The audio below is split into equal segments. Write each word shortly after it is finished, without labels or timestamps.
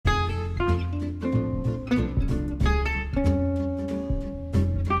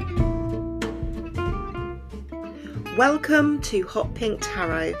Welcome to Hot Pink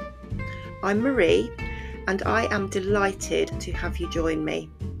Tarot. I'm Marie and I am delighted to have you join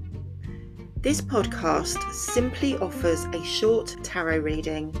me. This podcast simply offers a short tarot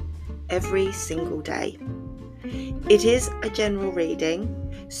reading every single day. It is a general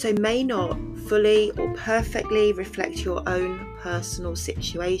reading, so may not fully or perfectly reflect your own personal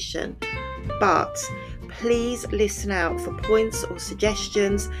situation, but please listen out for points or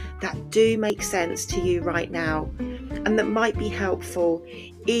suggestions that do make sense to you right now and that might be helpful,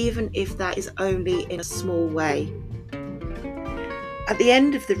 even if that is only in a small way. At the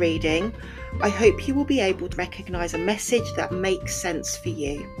end of the reading, I hope you will be able to recognise a message that makes sense for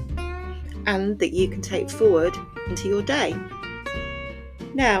you and that you can take forward into your day.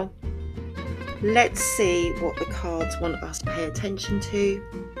 Now, let's see what the cards want us to pay attention to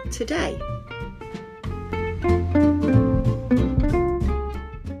today.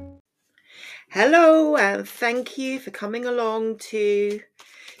 Hello, and thank you for coming along to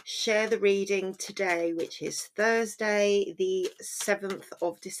share the reading today, which is Thursday, the 7th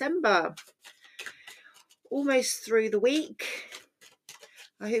of December. Almost through the week.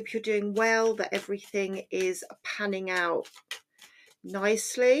 I hope you're doing well, that everything is panning out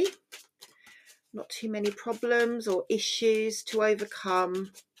nicely. Not too many problems or issues to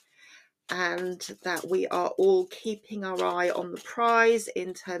overcome, and that we are all keeping our eye on the prize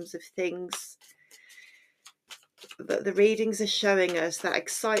in terms of things that the readings are showing us, that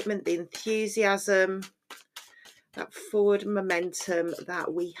excitement, the enthusiasm, that forward momentum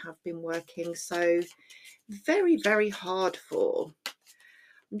that we have been working so very, very hard for.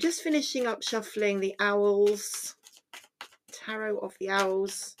 I'm just finishing up shuffling the Owls, Tarot of the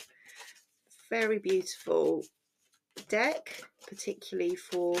Owls. Very beautiful deck, particularly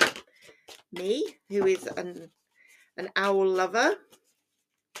for me, who is an owl lover.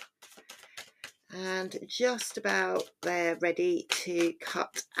 And just about there, ready to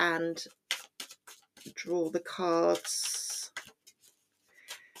cut and draw the cards.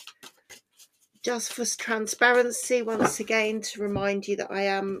 Just for transparency, once again, to remind you that I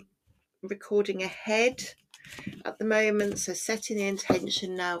am recording ahead at the moment, so setting the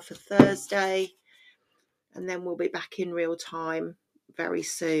intention now for Thursday, and then we'll be back in real time very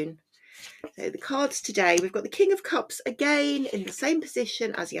soon. So the cards today, we've got the King of Cups again in the same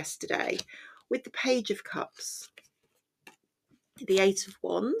position as yesterday, with the Page of Cups. The Eight of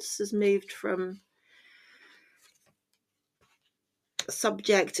Wands has moved from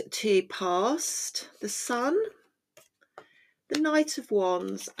subject to past, the Sun, the Knight of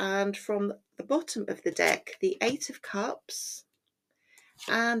Wands, and from the bottom of the deck, the Eight of Cups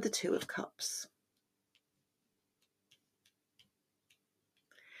and the Two of Cups.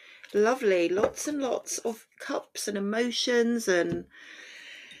 Lovely, lots and lots of cups and emotions, and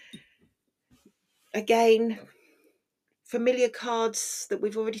again, familiar cards that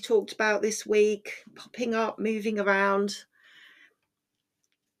we've already talked about this week, popping up, moving around,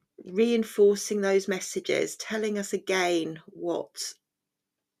 reinforcing those messages, telling us again what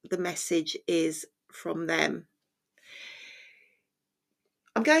the message is from them.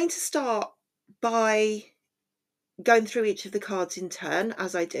 I'm going to start by going through each of the cards in turn,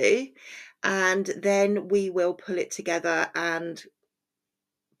 as I do, and then we will pull it together and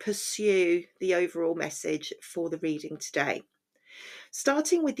pursue the overall message for the reading today.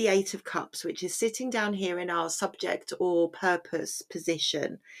 Starting with the Eight of Cups, which is sitting down here in our subject or purpose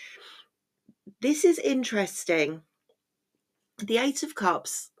position. This is interesting. The Eight of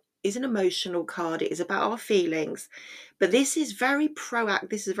Cups is an emotional card. It is about our feelings, but this is a very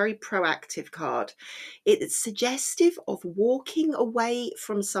proactive card. It's suggestive of walking away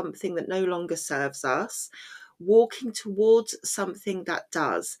from something that no longer serves us, walking towards something that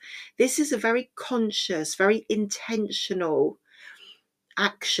does. This is a very conscious, very intentional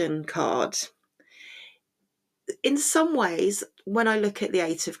action card. In some ways, when I look at the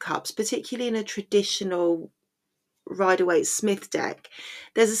Eight of Cups, particularly in a traditional Rider-Waite-Smith deck,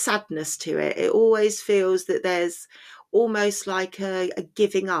 there's a sadness to it. It always feels that there's almost like a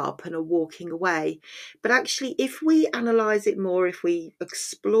giving up and a walking away. But actually, if we analyse it more, if we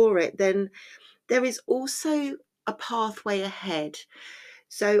explore it, then there is also a pathway ahead.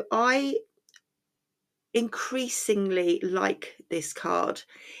 So I increasingly like this card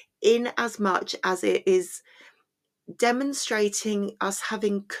in as much as it is demonstrating us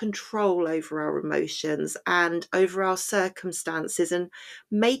having control over our emotions and over our circumstances and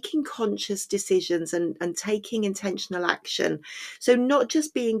making conscious decisions and taking intentional action. So not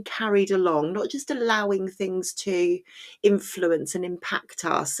just being carried along, not just allowing things to influence and impact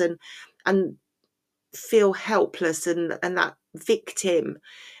us and feel helpless and that victim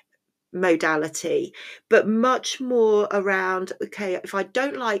modality, but much more around, okay, if I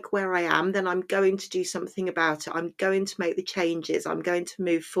don't like where I am, then I'm going to do something about it. I'm going to make the changes. I'm going to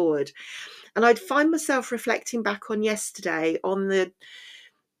move forward. And I'd find myself reflecting back on yesterday on the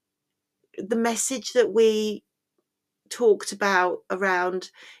message that we talked about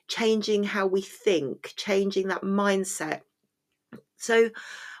around changing how we think, changing that mindset. So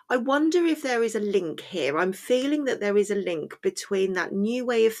I wonder if there is a link here. I'm feeling that there is a link between that new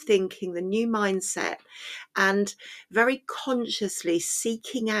way of thinking, the new mindset, and very consciously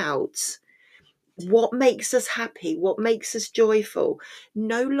seeking out what makes us happy, what makes us joyful,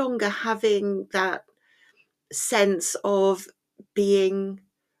 no longer having that sense of being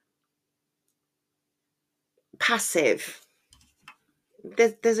passive.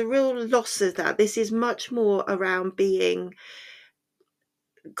 There's a real loss of that. This is much more around being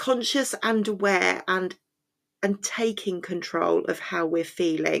conscious and aware and taking control of how we're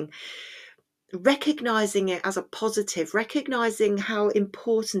feeling, recognizing it as a positive, recognizing how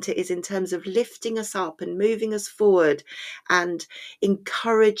important it is in terms of lifting us up and moving us forward and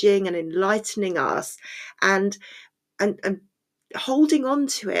encouraging and enlightening us, and holding on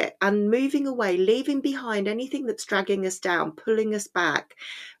to it and moving away, leaving behind anything that's dragging us down, pulling us back,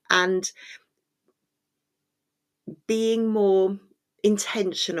 and being more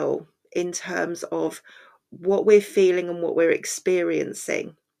intentional in terms of what we're feeling and what we're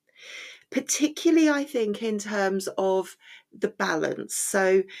experiencing. Particularly, I think, in terms of the balance.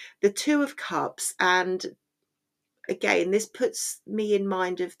 So the Two of Cups, and again, this puts me in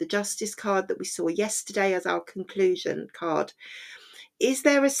mind of the Justice card that we saw yesterday as our conclusion card. Is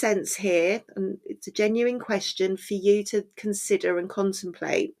there a sense here, and it's a genuine question for you to consider and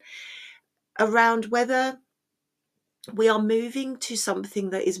contemplate, around whether we are moving to something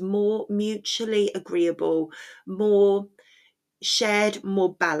that is more mutually agreeable, more shared,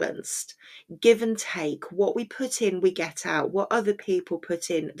 more balanced, give and take? What we put in, we get out. What other people put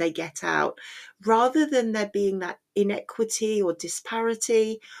in, they get out, rather than there being that inequity or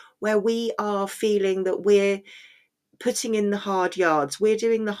disparity where we are feeling that we're putting in the hard yards, we're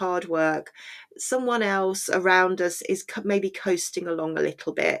doing the hard work, someone else around us is maybe coasting along a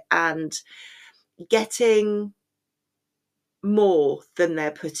little bit and getting more than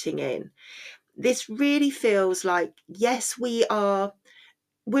they're putting in. This really feels like, yes, we're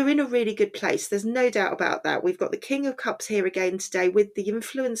in a really good place. There's no doubt about that. We've got the King of Cups here again today with the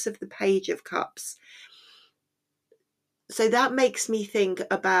influence of the Page of Cups. So that makes me think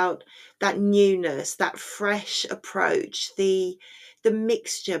about that newness, that fresh approach, the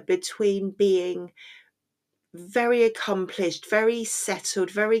mixture between being very accomplished, very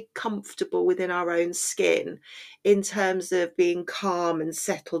settled, very comfortable within our own skin in terms of being calm and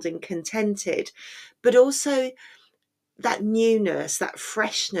settled and contented, but also that newness, that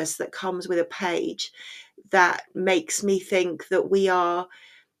freshness that comes with a page, that makes me think that we are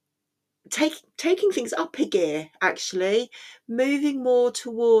taking things up a gear, actually, moving more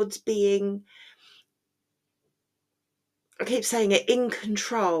towards being, I keep saying it, in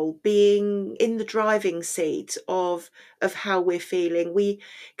control, being in the driving seat of how we're feeling. We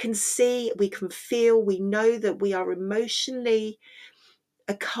can see, we can feel, we know that we are emotionally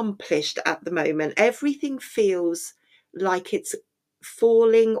accomplished at the moment. Everything feels like it's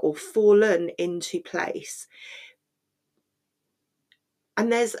falling or fallen into place.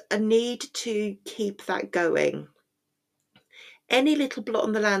 And there's a need to keep that going. Any little blot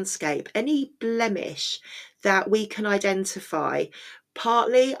on the landscape, any blemish that we can identify,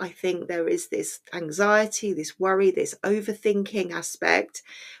 partly I think there is this anxiety, this worry, this overthinking aspect,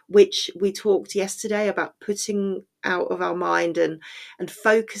 which we talked yesterday about putting out of our mind and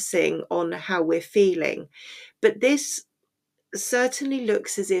focusing on how we're feeling. But this certainly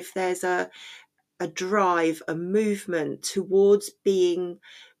looks as if there's a drive, a movement towards being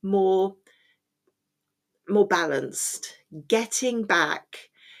more balanced, getting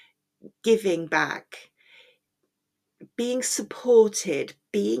back, giving back, being supported,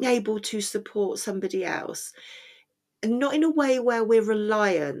 being able to support somebody else, and not in a way where we're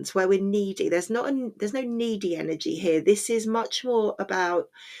reliant, where we're needy. There's no needy energy here. This is much more about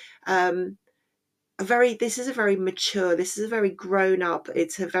this is a very mature, this is a very grown up,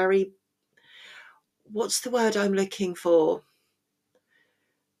 it's a very, what's the word I'm looking for?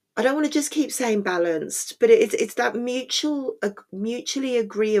 I don't want to just keep saying balanced, but it's that mutually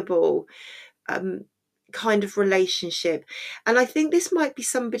agreeable kind of relationship. And I think this might be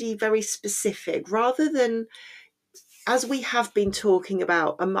somebody very specific, rather than, as we have been talking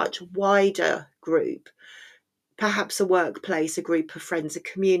about, a much wider group, perhaps a workplace, a group of friends, a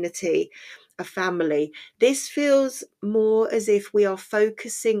community, a family. This feels more as if we are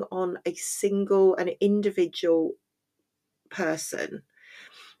focusing on a single, an individual person,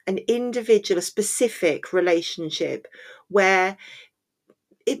 an individual, a specific relationship where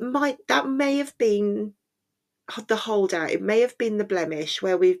that may have been the holdout, it may have been the blemish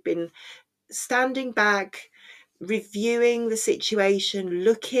where we've been standing back, reviewing the situation,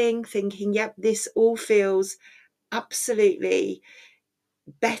 looking, thinking, yep, this all feels absolutely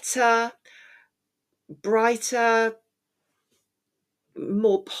better, brighter,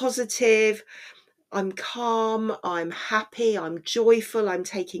 more positive. I'm calm, I'm happy, I'm joyful, I'm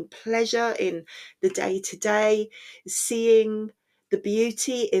taking pleasure in the day to day, seeing the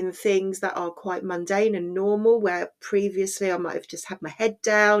beauty in things that are quite mundane and normal, where previously I might have just had my head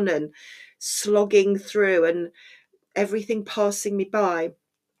down and slogging through and everything passing me by.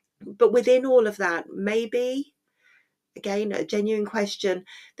 But within all of that, maybe, again, a genuine question,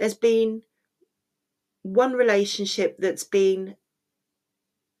 there's been one relationship that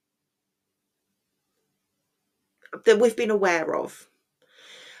we've been aware of.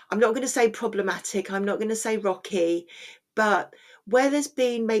 I'm not going to say problematic, I'm not going to say rocky, but where there's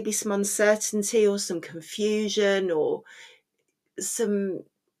been maybe some uncertainty or some confusion or some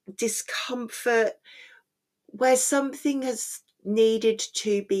discomfort, where something has needed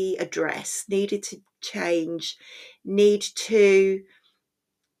to be addressed, needed to change, need to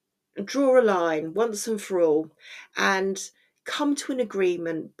draw a line once and for all and come to an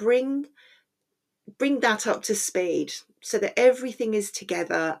agreement, bring that up to speed so that everything is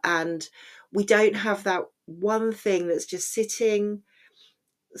together and we don't have that one thing that's just sitting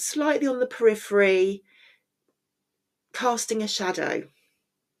slightly on the periphery, casting a shadow.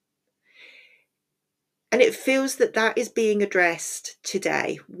 And it feels that that is being addressed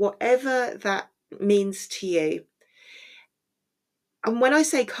today, whatever that means to you. And when I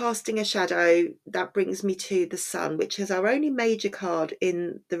say casting a shadow, that brings me to the sun, which is our only major card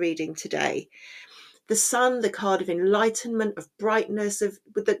in the reading today. The sun, the card of enlightenment, of brightness,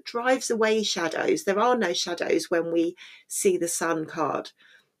 that drives away shadows. There are no shadows when we see the sun card.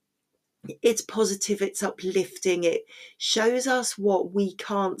 It's positive, it's uplifting, it shows us what we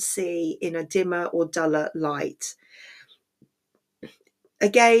can't see in a dimmer or duller light.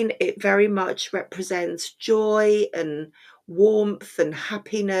 Again, it very much represents joy and warmth and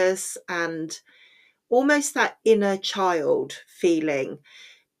happiness and almost that inner child feeling.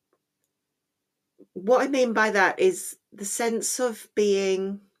 What I mean by that is the sense of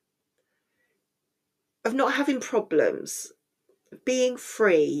not having problems, being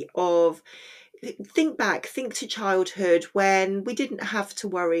free of, think to childhood when we didn't have to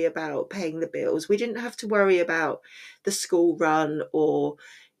worry about paying the bills, we didn't have to worry about the school run or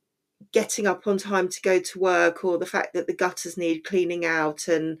getting up on time to go to work, or the fact that the gutters need cleaning out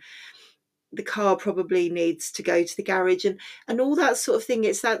and the car probably needs to go to the garage and all that sort of thing.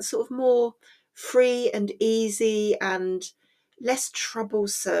 It's that sort of more free and easy and less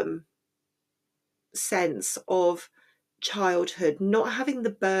troublesome sense of childhood, not having the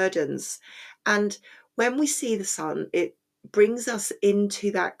burdens. And when we see the sun, it brings us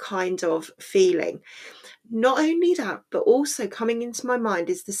into that kind of feeling. Not only that, but also coming into my mind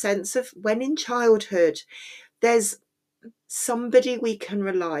is the sense of when in childhood there's somebody we can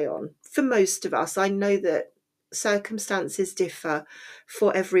rely on. For most of us, I know that circumstances differ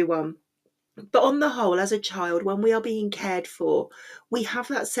for everyone. But on the whole, as a child, when we are being cared for, we have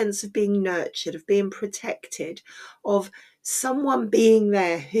that sense of being nurtured, of being protected, of someone being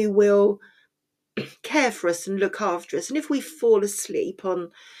there who will care for us and look after us. And if we fall asleep on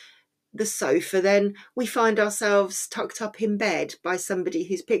the sofa, then we find ourselves tucked up in bed by somebody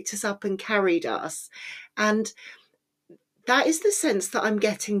who's picked us up and carried us. And that is the sense that I'm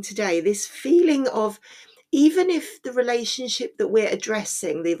getting today, this feeling of, even if the relationship that we're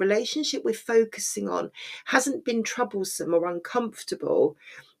addressing, the relationship we're focusing on, hasn't been troublesome or uncomfortable,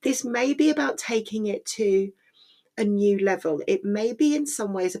 this may be about taking it to a new level. It may be in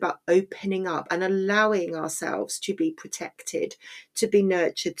some ways about opening up and allowing ourselves to be protected, to be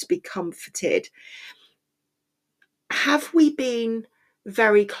nurtured, to be comforted. Have we been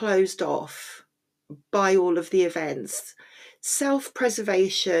very closed off by all of the events?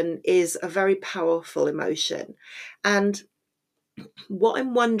 Self-preservation is a very powerful emotion. And what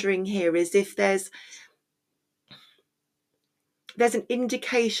I'm wondering here is if there's an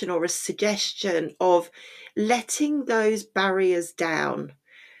indication or a suggestion of letting those barriers down.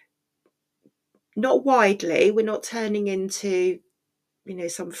 Not widely, we're not turning into,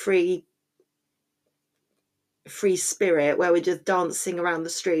 some free spirit where we're just dancing around the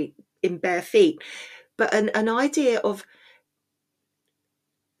street in bare feet. but an idea of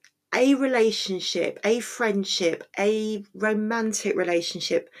a relationship, a friendship, a romantic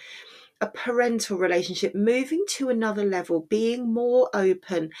relationship, a parental relationship, moving to another level, being more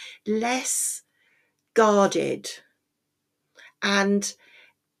open, less guarded, and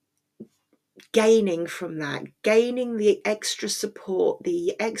gaining from that, gaining the extra support,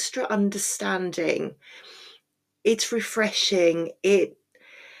 the extra understanding. It's refreshing.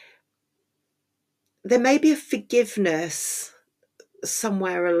 There may be a forgiveness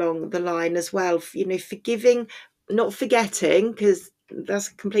somewhere along the line as well, forgiving, not forgetting, because that's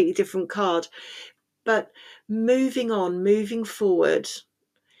a completely different card, but moving on, moving forward,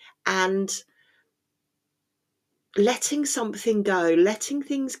 and letting something go, letting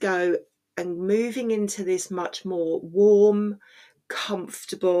things go, and moving into this much more warm,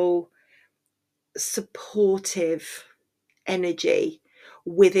 comfortable, supportive energy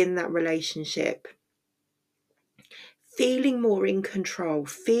within that relationship. Feeling more in control,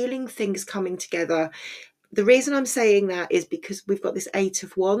 feeling things coming together. The reason I'm saying that is because we've got this Eight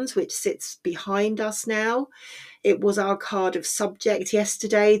of Wands, which sits behind us now. It was our card of subject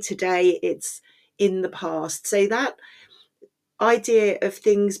yesterday. Today it's in the past. So that idea of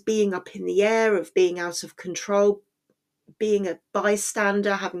things being up in the air, of being out of control, being a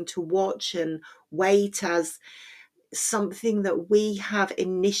bystander, having to watch and wait as something that we have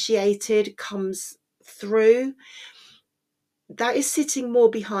initiated comes through, that is sitting more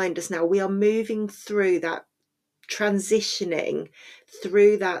behind us now. We are moving through that, transitioning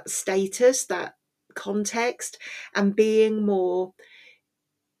through that status, that context, and being more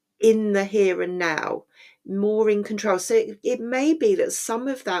in the here and now, more in control. So it may be that some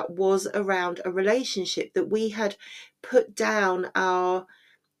of that was around a relationship that we had put down our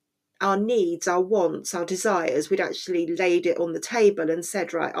needs, our wants, our desires. We'd actually laid it on the table and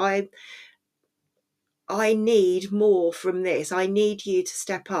said, right, I need more from this. I need you to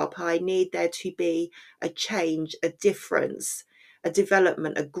step up. I need there to be a change, a difference, a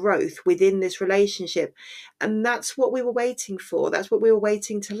development, a growth within this relationship. And that's what we were waiting for. That's what we were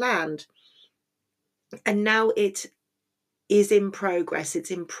waiting to land. And now it is in progress.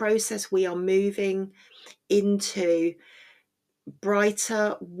 It's in process. We are moving into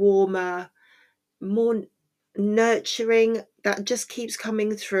brighter, warmer, more nurturing, that just keeps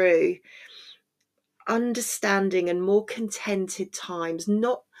coming through, understanding and more contented times,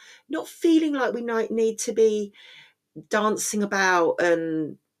 not feeling like we might need to be dancing about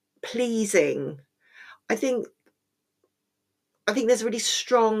and pleasing. I think there's a really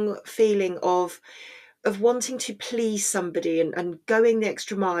strong feeling of wanting to please somebody and going the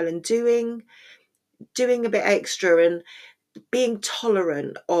extra mile and doing a bit extra and being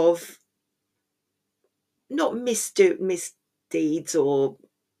tolerant of not misdeeds or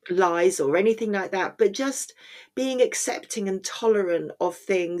lies or anything like that, but just being accepting and tolerant of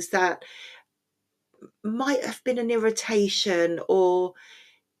things that might have been an irritation, or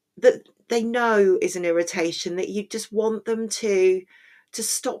that they know is an irritation, that you just want them to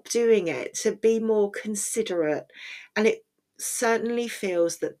stop doing it, to be more considerate. And it certainly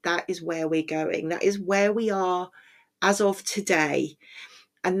feels that that is where we're going. That is where we are as of today.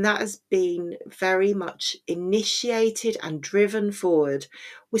 And that has been very much initiated and driven forward.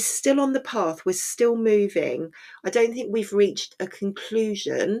 We're still on the path, we're still moving. I don't think we've reached a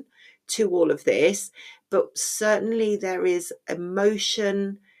conclusion to all of this, but certainly there is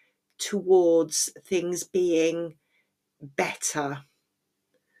emotion towards things being better,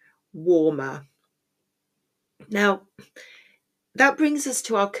 warmer. Now, that brings us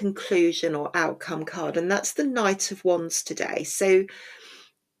to our conclusion or outcome card, and that's the Knight of Wands today. So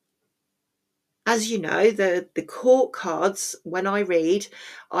as you know, the court cards, when I read,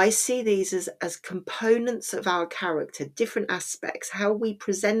 I see these as components of our character, different aspects, how we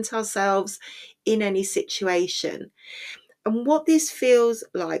present ourselves in any situation. And what this feels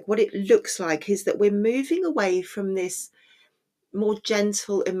like, what it looks like, is that we're moving away from this more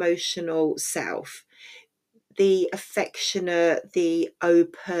gentle, emotional self, the affectionate, the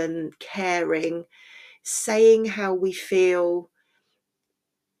open, caring, saying how we feel,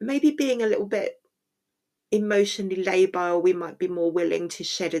 maybe being a little bit emotionally labile. We might be more willing to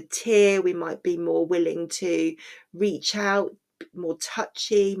shed a tear, we might be more willing to reach out, more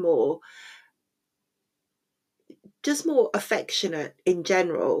touchy, more just more affectionate in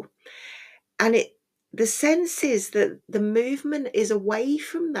general. And the sense is that the movement is away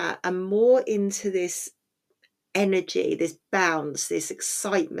from that and more into this energy, this bounce, this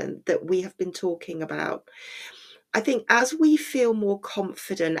excitement that we have been talking about. I think as we feel more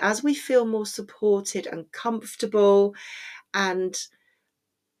confident, as we feel more supported and comfortable and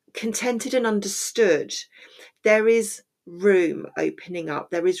contented and understood, there is room opening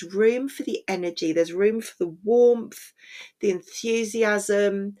up. There is room for the energy. There's room for the warmth, the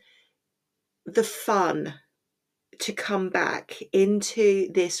enthusiasm, the fun to come back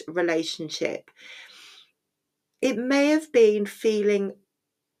into this relationship. It may have been feeling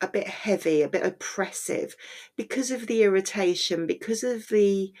a bit heavy, a bit oppressive because of the irritation, because of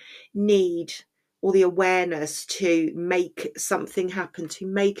the need or the awareness to make something happen, to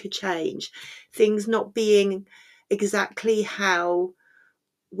make a change, things not being exactly how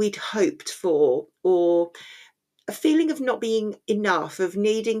we'd hoped for, or a feeling of not being enough, of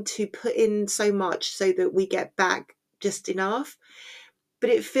needing to put in so much so that we get back just enough.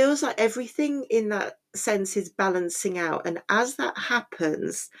 But it feels like everything in that sense is balancing out. And as that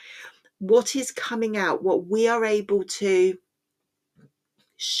happens, what is coming out, what we are able to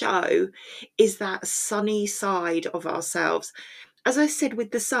show, is that sunny side of ourselves. As I said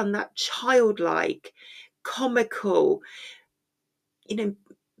with the sun, that childlike, comical,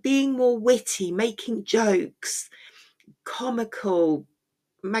 being more witty, making jokes, comical,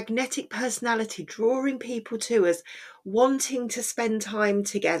 magnetic personality, drawing people to us, wanting to spend time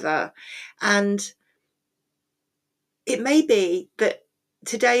together. And it may be that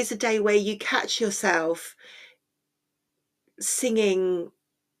today is a day where you catch yourself singing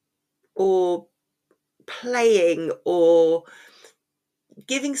or playing or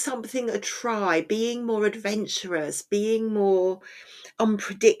giving something a try, being more adventurous, being more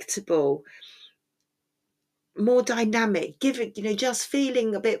unpredictable, more dynamic, just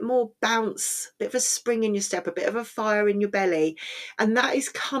feeling a bit more bounce, a bit of a spring in your step, a bit of a fire in your belly. And that is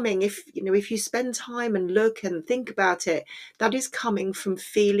coming, if you spend time and look and think about it, that is coming from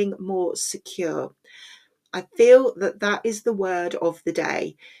feeling more secure. I feel that that is the word of the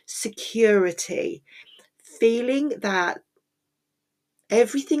day: security. Feeling that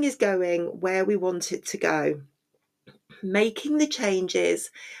everything is going where we want it to go, making the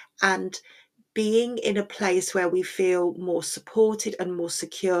changes and being in a place where we feel more supported and more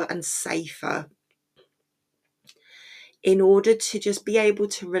secure and safer, in order to just be able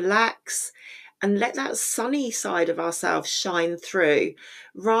to relax and let that sunny side of ourselves shine through,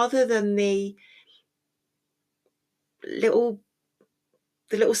 rather than the little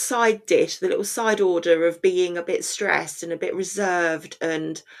side dish, the little side order of being a bit stressed and a bit reserved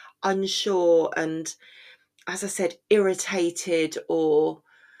and unsure and, as I said, irritated or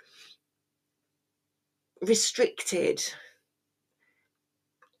restricted.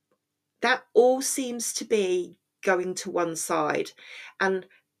 That all seems to be going to one side. And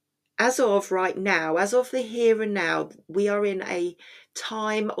as of right now, as of the here and now, we are in a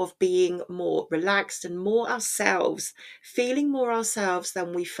time of being more relaxed and more ourselves, feeling more ourselves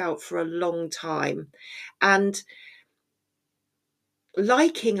than we felt for a long time, and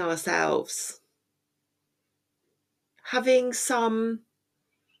liking ourselves, having some,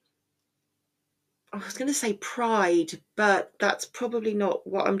 I was going to say pride, but that's probably not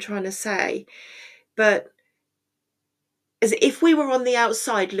what I'm trying to say. But as if we were on the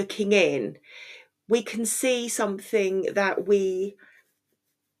outside looking in, we can see something that we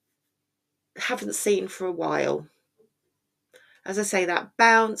haven't seen for a while. As I say, that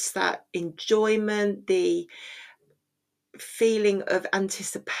bounce, that enjoyment, the feeling of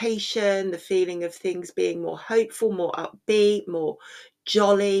anticipation, the feeling of things being more hopeful, more upbeat, more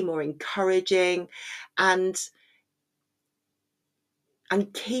jolly, more encouraging, and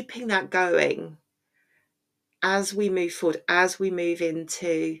keeping that going as we move forward, as we move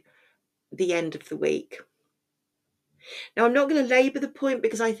into the end of the week. Now, I'm not going to labour the point,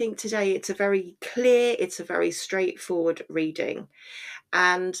 because I think today it's a very clear, it's a very straightforward reading,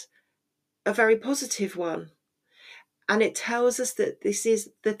 and a very positive one. And it tells us that this is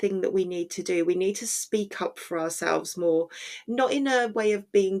the thing that we need to do. We need to speak up for ourselves more, not in a way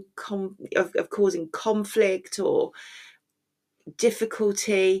of being of causing conflict or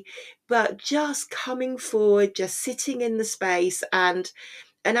difficulty, but just coming forward, just sitting in the space and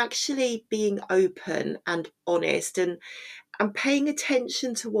actually being open and honest, and paying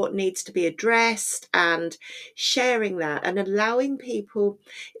attention to what needs to be addressed, and sharing that and allowing people.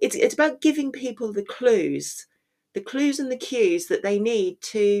 It's about giving people the clues and the cues that they need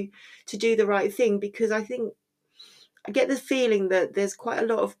to do the right thing, because I think I get the feeling that there's quite a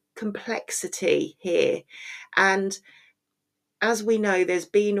lot of complexity here. And as we know, there's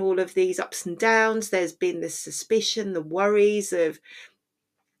been all of these ups and downs. There's been this suspicion, the worries of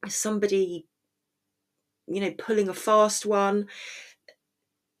somebody, pulling a fast one.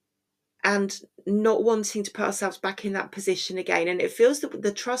 and not wanting to put ourselves back in that position again. And it feels that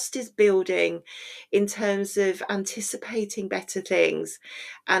the trust is building in terms of anticipating better things.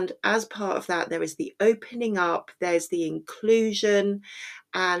 And as part of that, there is the opening up, there's the inclusion,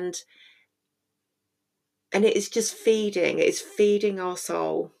 and it is just it's feeding our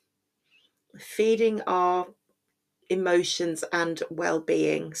soul, feeding our emotions and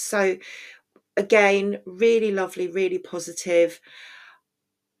well-being. So again, really lovely, really positive.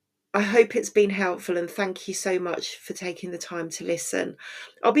 I hope it's been helpful, and thank you so much for taking the time to listen.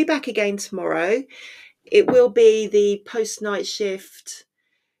 I'll be back again tomorrow. It will be the post-night shift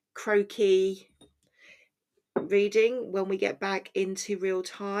croaky reading when we get back into real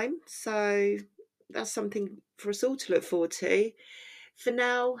time. So that's something for us all to look forward to. For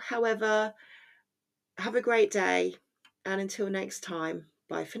now, however, have a great day, and until next time,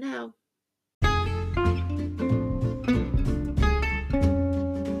 bye for now.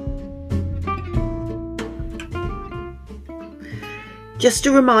 Just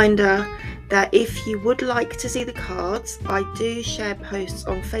a reminder that if you would like to see the cards, I do share posts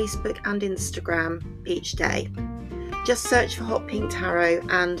on Facebook and Instagram each day. Just search for Hot Pink Tarot,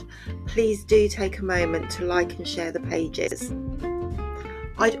 and please do take a moment to like and share the pages.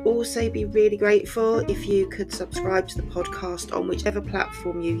 I'd also be really grateful if you could subscribe to the podcast on whichever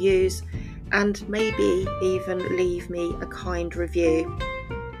platform you use, and maybe even leave me a kind review.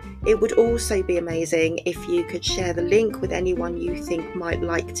 It would also be amazing if you could share the link with anyone you think might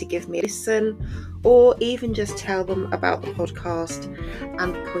like to give me a listen, or even just tell them about the podcast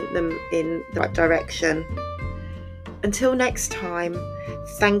and point them in the right direction. Until next time,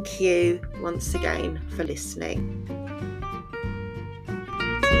 thank you once again for listening.